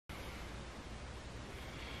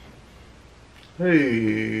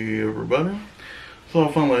Hey everybody. So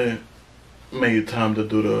I finally made time to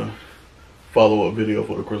do the follow-up video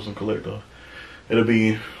for the Crystal Collector. It'll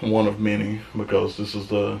be one of many because this is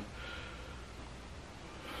the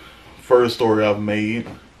first story I've made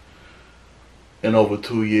in over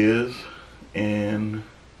 2 years, and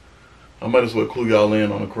I might as well clue y'all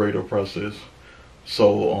in on the creative process.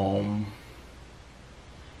 So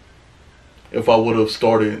if I would have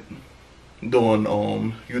started doing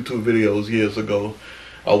YouTube videos years ago,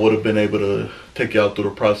 I would have been able to take y'all through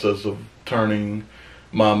the process of turning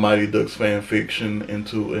my Mighty Ducks fan fiction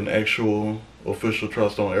into an actual official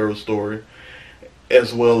Trust on Error story,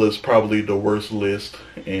 as well as probably the worst list,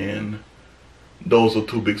 and those are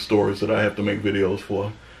two big stories that I have to make videos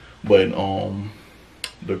for. But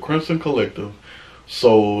the Crimson Collective.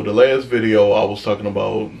 So the last video I was talking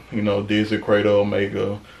about, you know, Dizzy, Crater,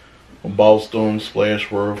 Omega, Boston,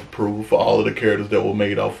 Splashworth, Proof, all of the characters that were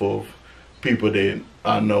made off of people that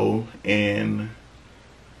I know and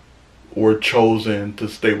were chosen to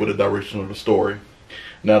stay with the direction of the story.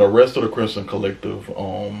 Now the rest of the Crimson Collective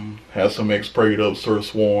has some X prayed up, Sir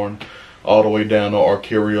Sworn, all the way down to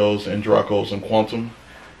Arkerios, Ndrokos, and Quantum.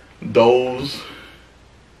 Those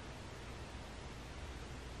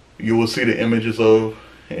you will see the images of,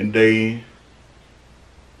 and the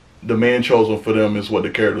man chosen for them is what the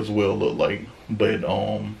characters will look like. But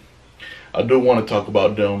I do want to talk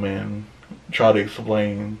about them and try to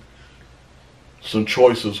explain some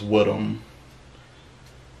choices with them,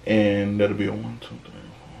 and that'll be a 1, 2, 3,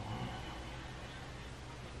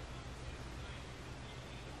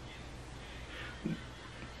 4.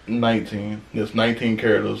 19. There's 19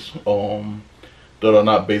 characters that are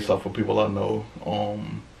not based off of people I know.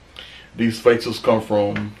 These faces come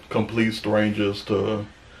from complete strangers to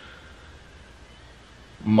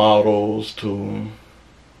models to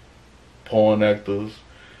porn actors.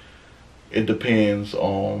 It depends,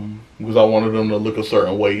 because I wanted them to look a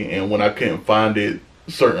certain way, and when I couldn't find it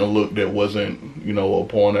certain look that wasn't, you know, a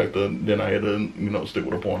porn actor, then I had to, you know, stick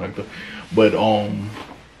with a porn actor. But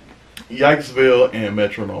Yikesville and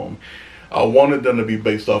Metronome, I wanted them to be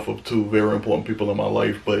based off of two very important people in my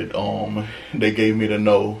life, but they gave me the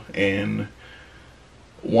no, and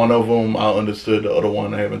one of them I understood, the other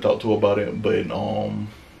one I haven't talked to about it, but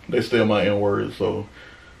they still my N-word, so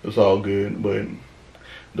it's all good. But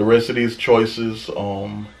the rest of these choices,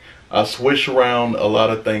 I switched around a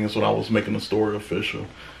lot of things when I was making the story official,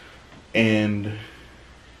 and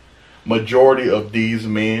majority of these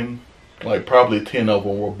men, like probably 10 of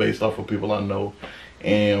them, were based off of people I know.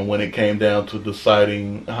 And when it came down to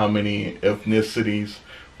deciding how many ethnicities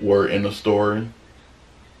were in the story,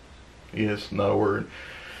 yes, not a word,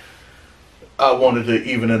 I wanted to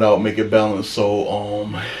even it out, make it balanced. So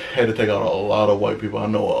had to take out a lot of white people. I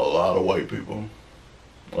know a lot of white people,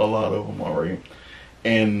 a lot of them already.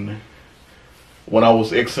 And when I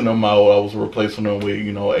was Xing them out, I was replacing them with,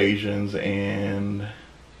 you know, Asians and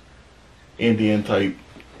Indian type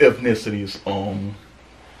ethnicities.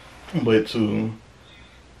 But to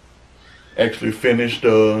actually finish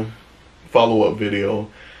the follow-up video,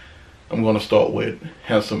 I'm gonna start with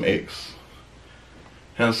Handsome X.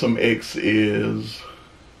 Handsome X is,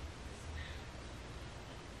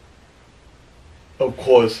 of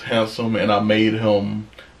course, handsome, and I made him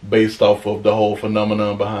based off of the whole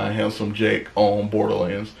phenomenon behind Handsome Jack on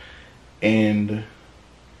Borderlands. And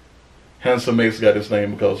Handsome X got his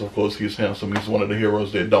name because, of course, he's handsome. He's one of the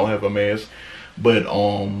heroes that don't have a mask. But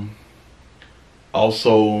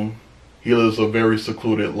also, he lives a very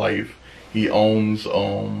secluded life. He owns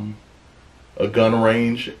a gun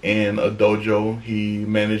range and a dojo. He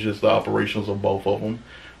manages the operations of both of them,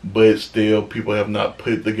 but still people have not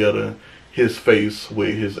put together his face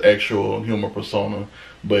with his actual human persona.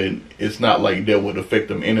 But it's not like that would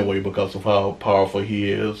affect him anyway because of how powerful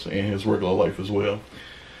he is in his regular life as well.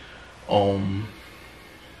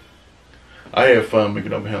 I had fun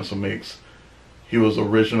making up Handsome X. He was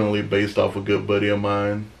originally based off a good buddy of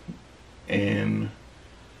mine, and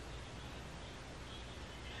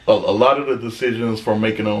a lot of the decisions for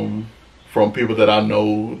making them from people that I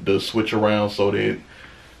know to switch around so that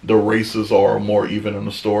the races are more even in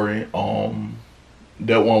the story.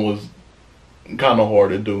 That one was kind of hard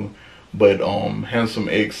to do, but Handsome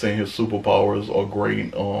X and his superpowers are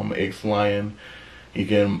great. X Lion, he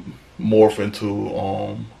can morph into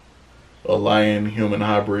a lion human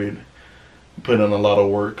hybrid. Put in a lot of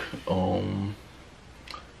work.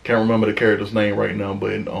 Can't remember the character's name right now,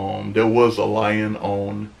 but there was a lion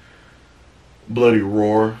on Bloody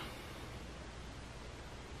Roar.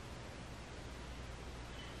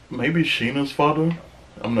 Maybe Sheena's father?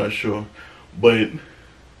 I'm not sure. But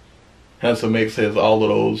Handsome X has all of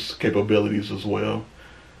those capabilities as well.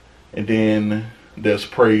 And then there's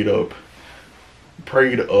Prayed Up.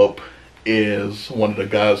 Prayed Up is one of the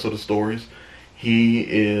guides of the stories. He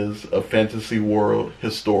is a fantasy world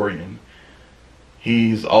historian.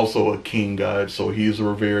 He's also a king guide, so he's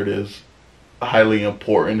revered as highly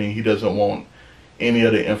important, and he doesn't want any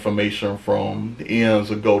of the information from the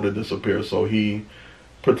eons ago to disappear. So he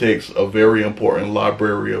protects a very important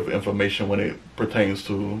library of information when it pertains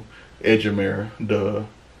to Edgemere, the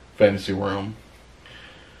fantasy realm.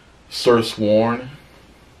 Sir Sworn.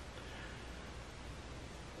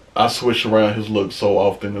 I switch around his look so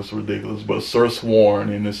often, it's ridiculous. But Sir Sworn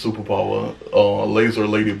in his superpower, Laser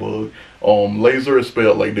Ladybug. Laser is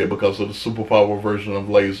spelled like that because of the superpower version of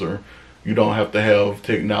Laser. You don't have to have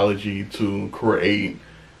technology to create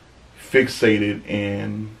fixated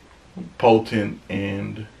and potent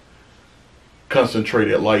and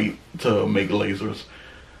concentrated light to make lasers.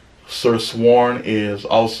 Sir Sworn is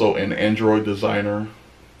also an android designer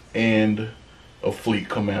and a fleet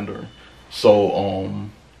commander. So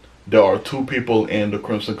there are two people in the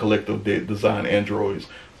Crimson Collective that design androids.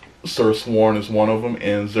 Sir Sworn is one of them,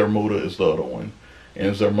 and Zermuda is the other one.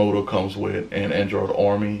 And Zermuda comes with an android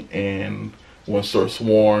army, and when Sir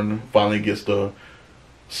Sworn finally gets the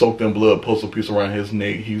soaked in blood puzzle piece around his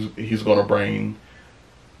neck, he's gonna bring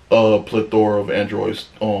a plethora of androids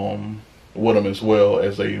with him, as well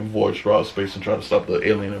as a voyage throughout space and try to stop the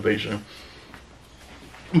alien invasion.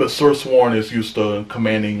 But Sir Sworn is used to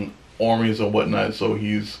commanding armies and whatnot, so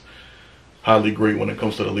he's highly great when it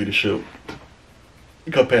comes to the leadership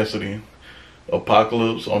capacity.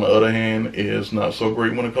 Apocalypse, on the other hand, is not so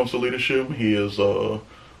great when it comes to leadership. He is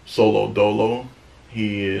solo dolo.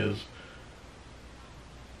 He is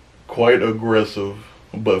quite aggressive,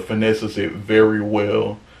 but finesses it very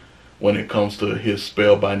well when it comes to his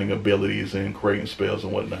spellbinding abilities and creating spells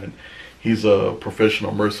and whatnot. He's a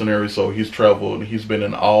professional mercenary, so he's traveled, he's been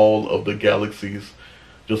in all of the galaxies,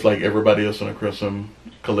 just like everybody else in the Crimson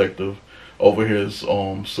Collective, over his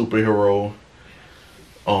superhero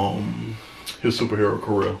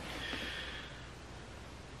career.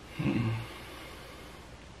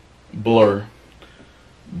 Blur.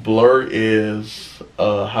 Blur is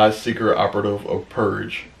a high secret operative of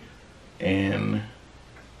Purge, and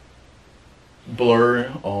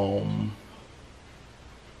Blur,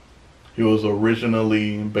 he was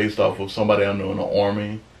originally based off of somebody I knew in the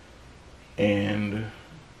army, and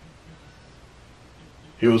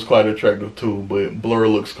he was quite attractive too, but Blur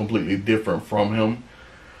looks completely different from him.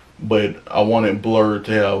 But I wanted Blur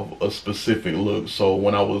to have a specific look, so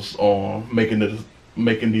when I was making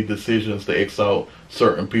the decisions to X out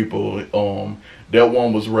certain people, that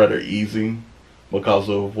one was rather easy because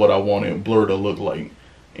of what I wanted Blur to look like.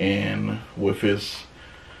 And with his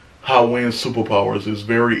high wind superpowers, it's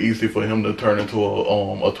very easy for him to turn into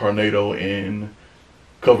a tornado and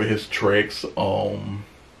cover his tracks.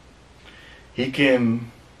 He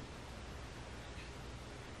can,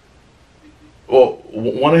 well,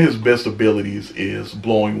 one of his best abilities is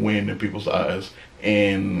blowing wind in people's eyes,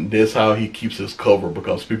 and that's how he keeps his cover,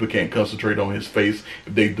 because people can't concentrate on his face.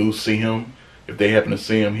 If they do see him, if they happen to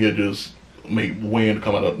see him, he'll just make wind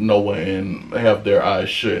come out of nowhere and have their eyes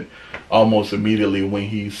shut almost immediately when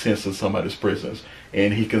he senses somebody's presence.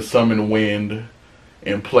 And he can summon wind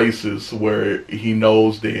in places where he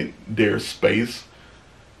knows that there's space,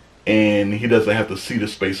 and he doesn't have to see the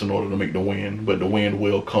space in order to make the wind, but the wind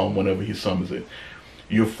will come whenever he summons it.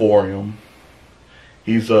 Euphorium.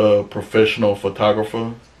 He's a professional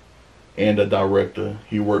photographer and a director.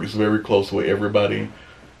 He works very close with everybody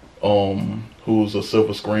who's a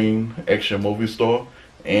silver screen action movie star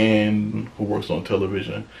and who works on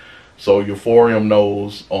television. So Euphorium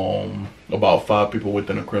knows about 5 people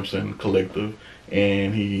within the Crimson Collective,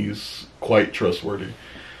 and he's quite trustworthy.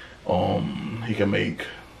 He can make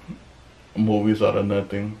movies out of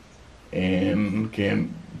nothing and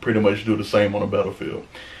can pretty much do the same on the battlefield.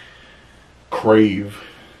 Krave.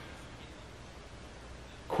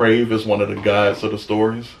 Krave is one of the guides of the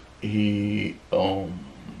stories. He's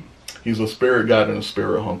a spirit guide and a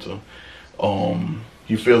spirit hunter.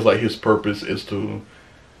 He feels like his purpose is to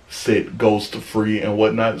set ghosts free and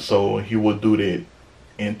whatnot, so he will do that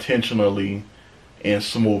intentionally and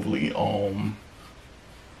smoothly.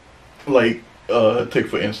 Take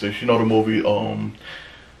for instance, you know the movie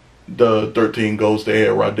the 13 Ghosts that had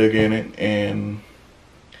Radiga in it, and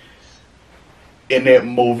in that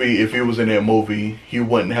movie, if he was in that movie, he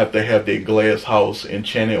wouldn't have to have that glass house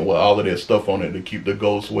enchanted with all of that stuff on it to keep the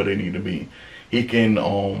ghosts where they need to be. He can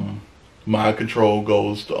mind control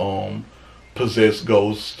ghosts, possess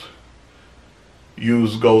ghosts,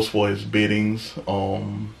 use ghosts for his biddings.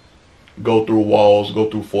 go through walls, go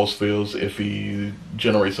through force fields if he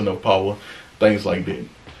generates enough power, things like that.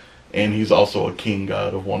 And he's also a king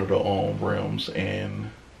god of one of the realms.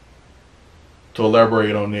 And to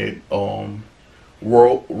elaborate on it,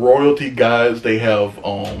 royalty gods, they have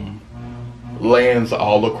lands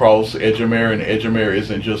all across Edgemere, and Edgemere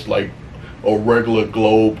isn't just like a regular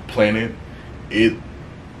globe planet.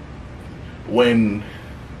 When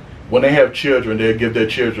they have children, they'll give their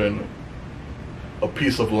children a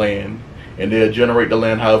piece of land, and they'll generate the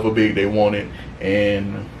land however big they want it.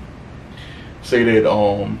 And say that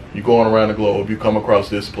you're going around the globe, you come across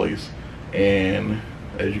this place, and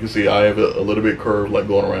as you can see, I have it a little bit curved, like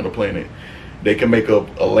going around the planet. They can make up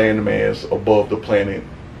a landmass above the planet,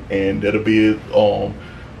 and that'll be a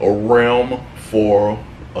realm for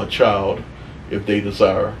a child if they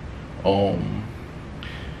desire.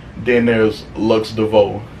 Then there's Lux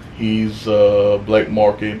Divo. He's a black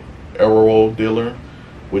market arrow dealer,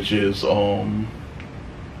 which is in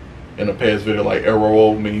a past video, like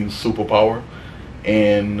arrow means superpower,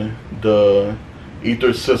 and the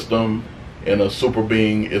ether system in a super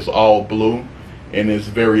being is all blue, and it's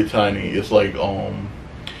very tiny. It's like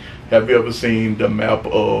have you ever seen the map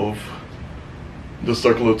of the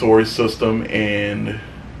circulatory system and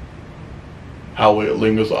how it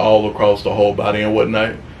lingers all across the whole body and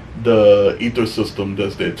whatnot? The ether system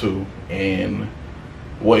does that too. And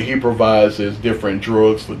what he provides is different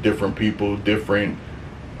drugs for different people, different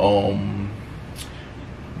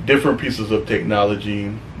pieces of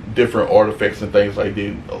technology, different artifacts and things like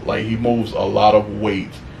that. Like, he moves a lot of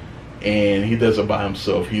weight, and he does it by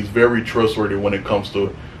himself. He's very trustworthy when it comes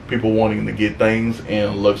to people wanting to get things,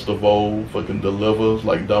 and Lux Divo fucking delivers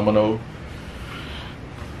like domino.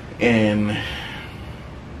 And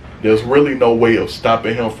there's really no way of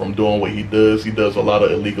stopping him from doing what he does. He does a lot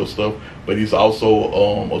of illegal stuff, but he's also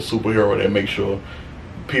a superhero that makes sure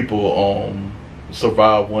people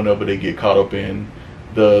survive whenever they get caught up in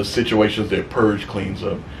the situations that Purge cleans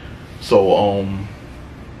up. So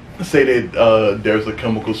say that there's a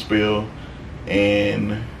chemical spill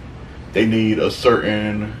and they need a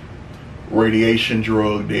certain radiation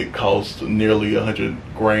drug that costs nearly 100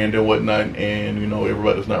 grand and whatnot, and you know,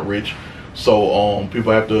 everybody's not rich. So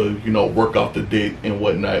people have to, you know, work off the debt and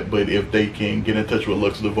whatnot. But if they can get in touch with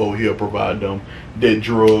Lux Divo, he'll provide them that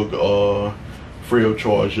drug free of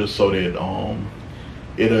charge, just so that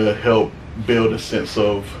it'll help build a sense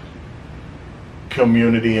of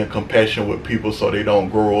community and compassion with people, so they don't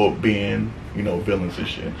grow up being, you know, villains and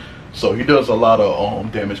shit. So he does a lot of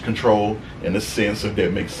damage control in a sense, if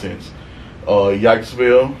that makes sense.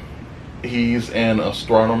 Yikesville, he's an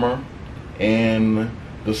astronomer and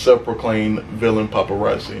the self-proclaimed villain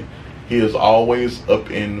paparazzi. He is always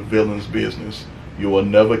up in villains' business. You will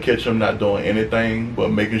never catch him not doing anything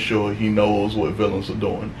but making sure he knows what villains are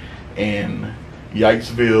doing. And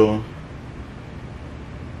Yikesville,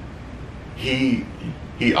 he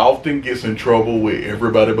often gets in trouble with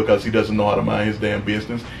everybody because he doesn't know how to mind his damn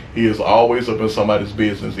business. He is always up in somebody's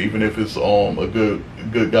business, even if it's a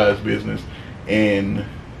good guy's business. And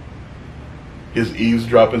his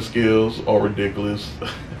eavesdropping skills are ridiculous.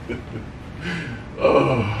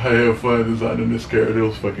 Oh, I had fun designing this character. It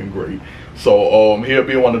was fucking great. So he'll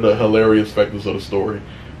be one of the hilarious factors of the story.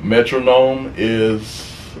 Metronome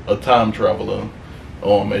is a time traveler.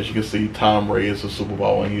 As you can see, Time Ray is a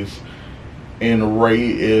superpower, and Ray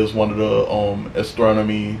is one of the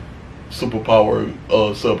astronomy superpower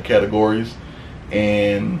subcategories,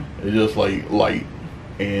 and it's just like light,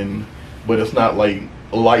 but it's not like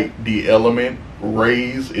light the element.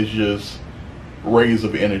 Raze is just rays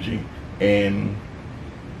of energy, and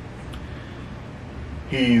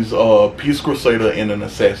he's a peace crusader and an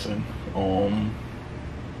assassin.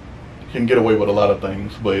 Can get away with a lot of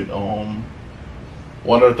things, but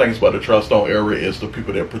one of the things about the Truststone era is the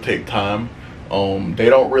people that protect time. They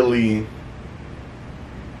don't really,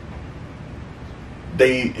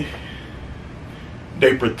 they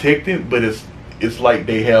protect it, but it's like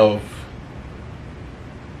they have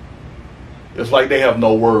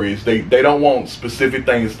no worries. They don't want specific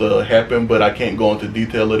things to happen, but I can't go into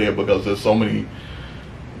detail of that because there's so many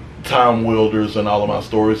time wielders in all of my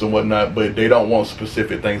stories and whatnot. But they don't want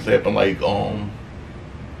specific things to happen, like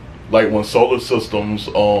when solar systems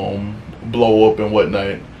blow up and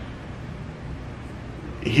whatnot.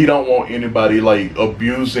 He don't want anybody like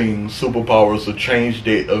abusing superpowers to change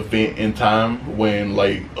that event in time when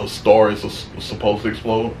like a star is supposed to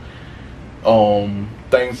explode.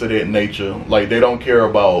 Things of that nature. Like, they don't care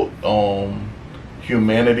about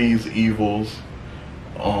humanity's evils,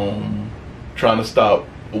 trying to stop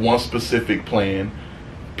one specific plan.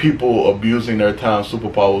 people abusing their time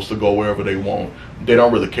superpowers to go wherever they want. They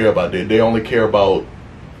don't really care about that. They only care about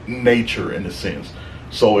nature in a sense.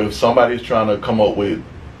 So if somebody's trying to come up with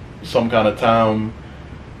some kind of time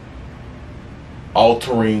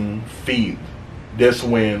altering feat, that's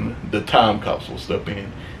when the time cops will step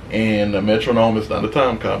in. And the Metronome is not a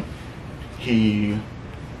time cop. He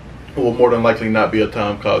will more than likely not be a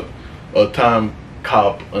time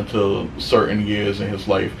cop until certain years in his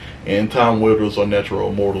life. And time wielders are natural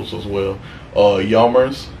immortals as well.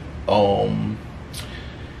 Yummerz,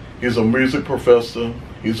 he's a music professor.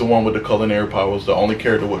 He's the one with the culinary powers, the only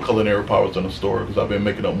character with culinary powers in the story, because I've been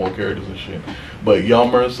making up more characters and shit. But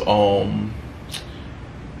Yummerz,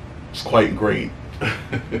 it's quite great.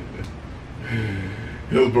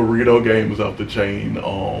 His burrito game is off the chain.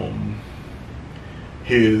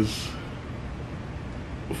 His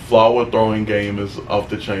flower throwing game is off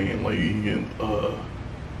the chain. Like he can,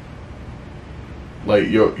 like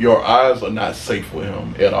your eyes are not safe with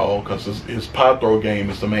him at all, because his pie throw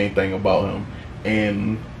game is the main thing about him.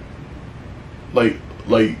 And like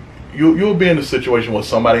you'll be in a situation where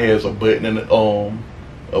somebody has a button in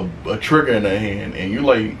a trigger in their hand, and you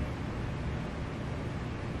like,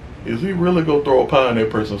 is he really gonna throw a pie in that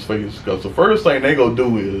person's face? Because the first thing they gonna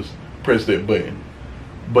do is press that button.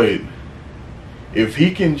 But if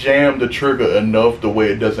he can jam the trigger enough the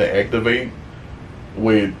way it doesn't activate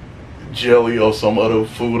with jelly or some other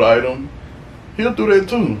food item, he'll do that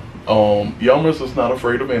too. Yummerz is not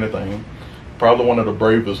afraid of anything. Probably one of the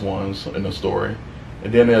bravest ones in the story.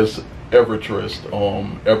 And then there's Evertrust.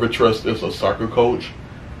 Evertrust is a soccer coach.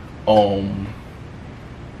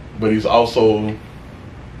 But he's also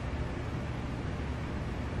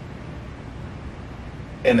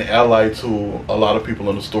an ally to a lot of people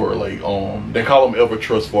in the story. Like they call him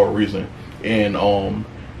Evertrust for a reason. And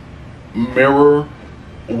mirror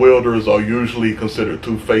wielders are usually considered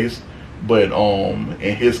two-faced, but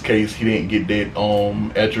in his case he didn't get that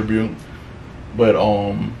attribute. But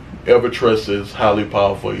Evertrust is highly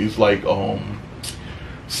powerful. He's like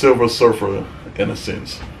Silver Surfer in a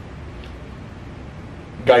sense.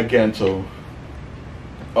 Giganto.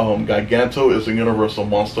 Giganto is a universal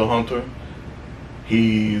monster hunter.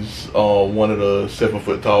 He's one of the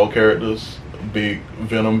 7-foot tall characters, big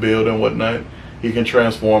venom build and whatnot. He can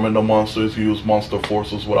transform into monsters, use monster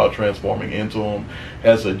forces without transforming into them.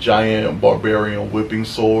 Has a giant barbarian whipping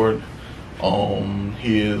sword.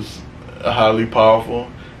 He is highly powerful,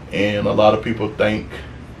 and a lot of people think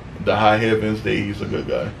the high heavens that he's a good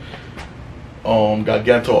guy.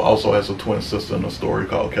 Giganto also has a twin sister in the story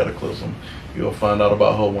called Cataclysm. You'll find out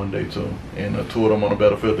about her one day too. And the two of them on the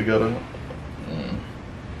battlefield together.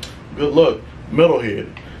 Good luck. Metalhead.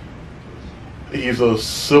 He's a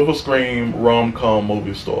silver screen rom-com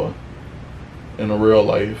movie star in the real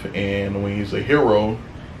life, and when he's a hero,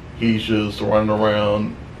 he's just running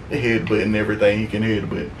around headbutting everything he can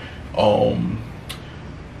headbutt.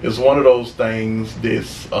 It's one of those things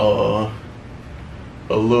that's a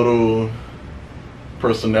little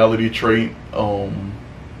personality trait,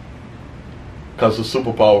 because the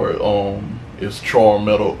superpower is charm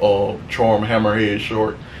hammerhead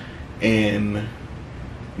short, and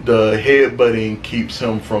the headbutting keeps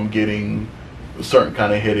him from getting certain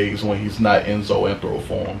kind of headaches when he's not in zoanthro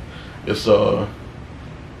form. It's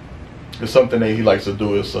something that he likes to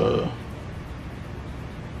do. It's a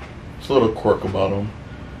little quirk about him.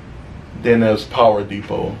 Then there's Power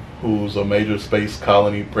Depot, who's a major space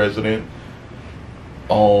colony president.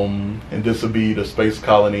 And this would be the space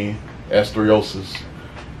colony Astriosis,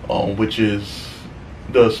 which is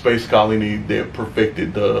the space colony that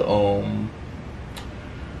perfected the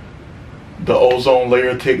ozone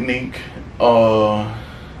layer technique that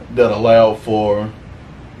allowed for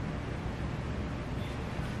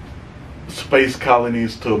space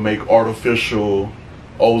colonies to make artificial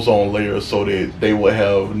ozone layers so that they would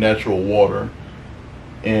have natural water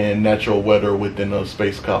and natural weather within a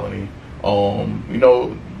space colony. You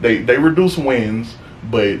know, they reduce winds,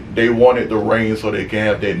 but they wanted the rain so they can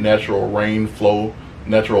have that natural rain flow,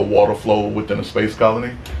 natural water flow within a space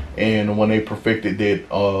colony. And when they perfected that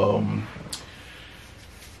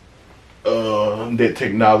that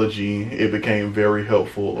technology, it became very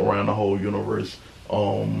helpful around the whole universe.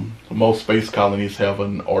 Most space colonies have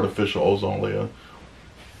an artificial ozone layer,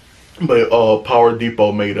 but Power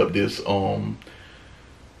Depot made up this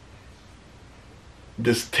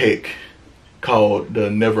this tech called the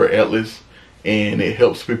Never Atlas, and it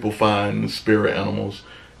helps people find spirit animals.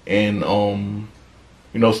 And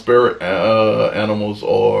you know, spirit animals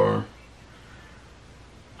are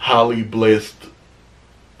highly blessed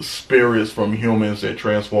spirits from humans that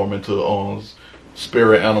transform into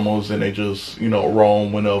spirit animals, and they just, you know,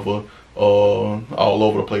 roam whenever, all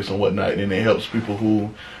over the place and whatnot. And it helps people who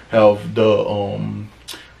have the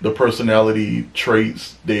personality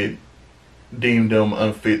traits that deem them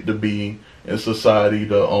unfit to be in society,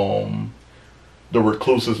 the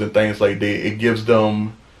recluses and things like that. It gives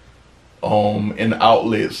them an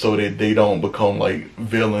outlet so that they don't become like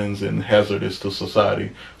villains and hazardous to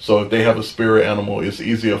society. So if they have a spirit animal, it's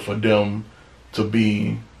easier for them to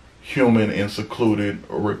be human and secluded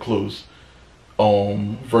or recluse,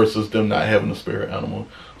 versus them not having a spirit animal.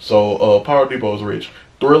 So Power Depot is rich.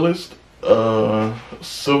 Thrillist,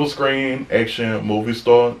 silver screen, action, movie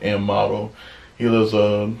star, and model. He lives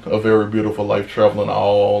a very beautiful life, traveling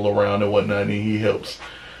all around and whatnot, and he helps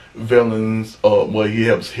villains, well, he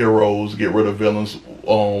helps heroes get rid of villains,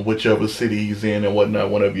 whichever city he's in and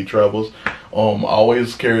whatnot whenever he travels.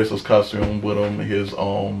 Always carries his costume with him, his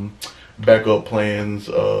backup plans,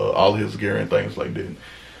 all his gear and things like that.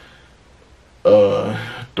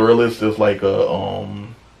 Thrillist is like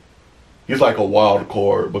he's like a wild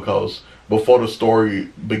card, because before the story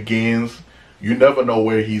begins, you never know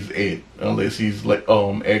where he's at unless he's like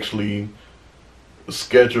actually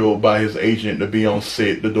scheduled by his agent to be on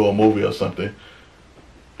set to do a movie or something.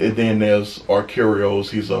 And then there's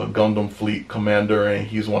Arkerios. He's a Gundam fleet commander, and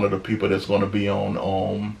he's one of the people that's going to be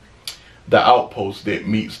on the outpost that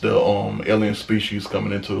meets the alien species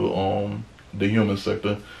coming into the human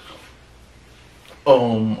sector.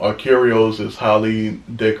 Arkerios is highly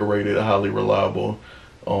decorated, highly reliable.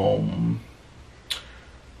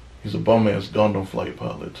 He's a bum-ass Gundam flight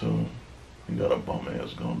pilot too. He got a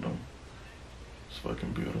bum-ass Gundam. It's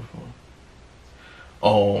fucking beautiful.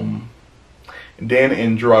 Then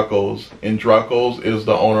Ndrokos. Ndrokos is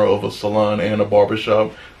the owner of a salon and a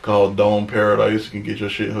barbershop called Dome Paradise. You can get your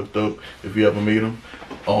shit hooked up if you ever meet him.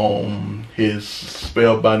 His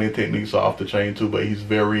spellbinding techniques are off the chain too, but he's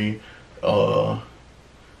very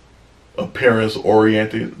appearance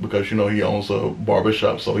oriented, because you know he owns a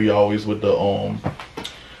barbershop, so he always with the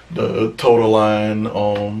total line,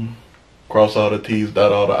 cross all the T's,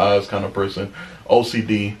 dot all the I's kind of person.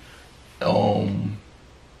 OCD.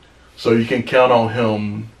 So you can count on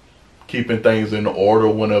him keeping things in order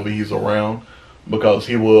whenever he's around, because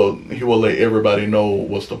he will let everybody know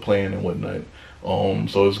what's the plan and whatnot.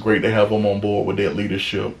 So it's great to have him on board with that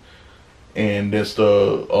leadership, and that's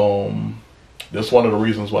one of the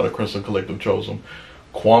reasons why the Crimson Collective chose him.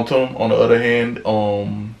 Quantum, on the other hand,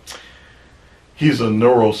 he's a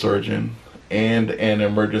neurosurgeon and an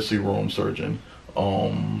emergency room surgeon.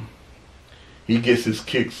 He gets his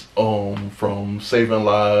kicks from saving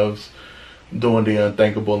lives, doing the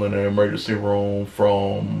unthinkable in the emergency room,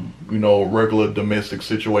 from, you know, regular domestic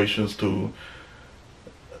situations to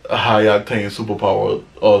high octane superpower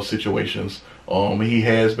situations. He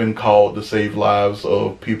has been called to save lives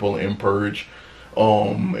of people in Purge.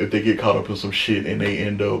 If they get caught up in some shit and they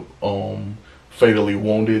end up fatally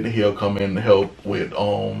wounded, he'll come in and help with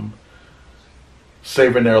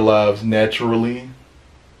saving their lives naturally,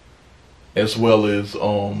 as well as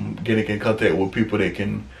getting in contact with people that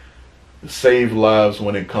can save lives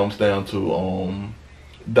when it comes down to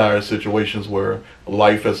dire situations where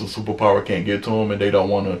life as a superpower can't get to them, and they don't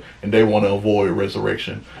want to, and they want to avoid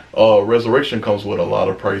resurrection. Resurrection comes with a lot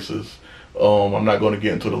of prices. I'm not going to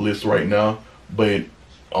get into the list right now, but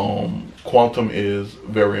Quantum is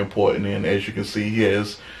very important, and as you can see, he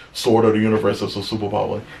has Sword of the Universe as a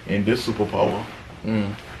superpower, and this superpower,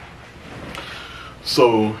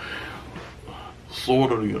 so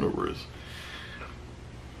Sword of the Universe,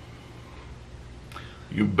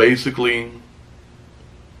 you basically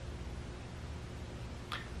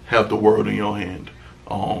have the world in your hand,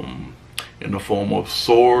 in the form of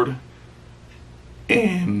sword,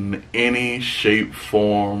 in any shape,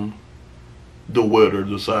 form the wielder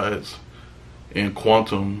decides. And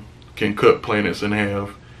Quantum can cut planets in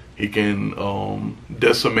half. He can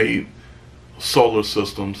decimate solar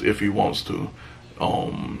systems if he wants to.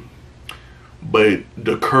 But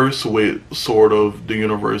the curse with Sword of the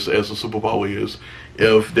Universe as a superpower is,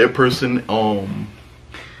 if that person,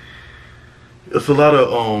 it's a lot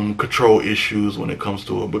of control issues when it comes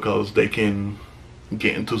to it, because they can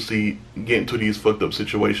get into these fucked up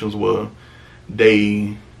situations where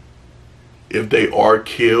if they are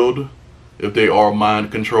killed, if they are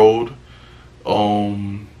mind controlled,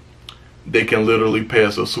 they can literally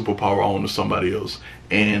pass a superpower on to somebody else.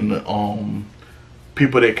 And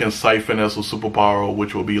people that can siphon as a superpower,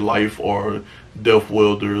 which will be life or death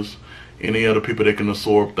wielders, any other people that can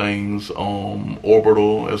absorb things,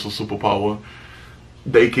 orbital as a superpower,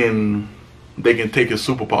 they can take his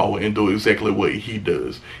superpower and do exactly what he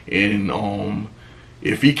does. And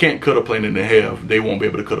If he can't cut a planet in half, they won't be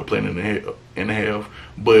able to cut a planet in half.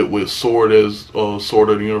 But with Sword as Sword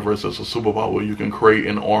of the Universe as a superpower, you can create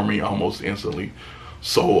an army almost instantly.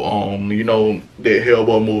 So you know that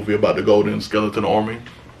Hellboy movie about the Golden Skeleton Army?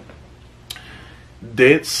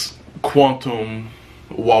 That's quantum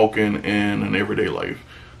walking in an everyday life.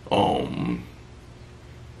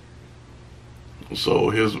 So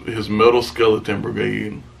his Metal Skeleton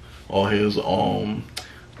Brigade or his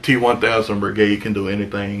T-1000 Brigade can do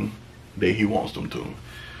anything that he wants them to.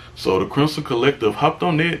 So the Crimson Collective hopped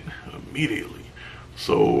on that immediately.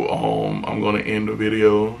 So I'm gonna end the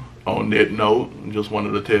video on that note. Just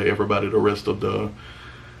wanted to tell everybody the rest of the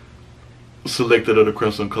selected of the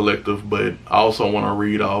Crimson Collective, but I also want to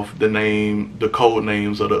read off the code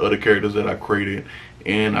names of the other characters that I created,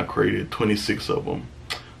 and I created 26 of them.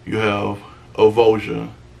 You have Avojja,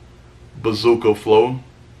 Bazooka Flow,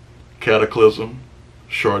 Cataclysm,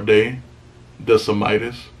 Chardei,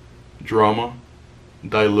 Decimitus, Drama,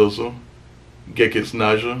 Dylizzle,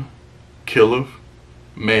 Gekitsnaja, Killith,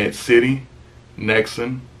 Mad City,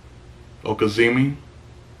 Naxxon, Okizeme,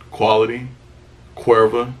 Quality,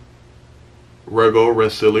 Querva, Rego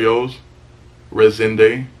Rasillios,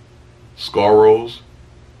 Rezende, Scarros,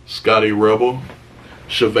 Scotty Rebel,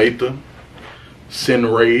 Shavaetha,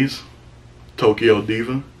 Raze, Tokyo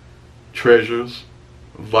Diva, Treasures,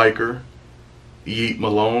 Viker, Yeet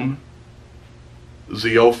Malone,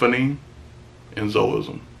 Zeophany, and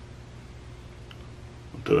Zoism.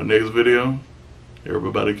 Until the next video,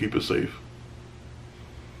 everybody keep it safe.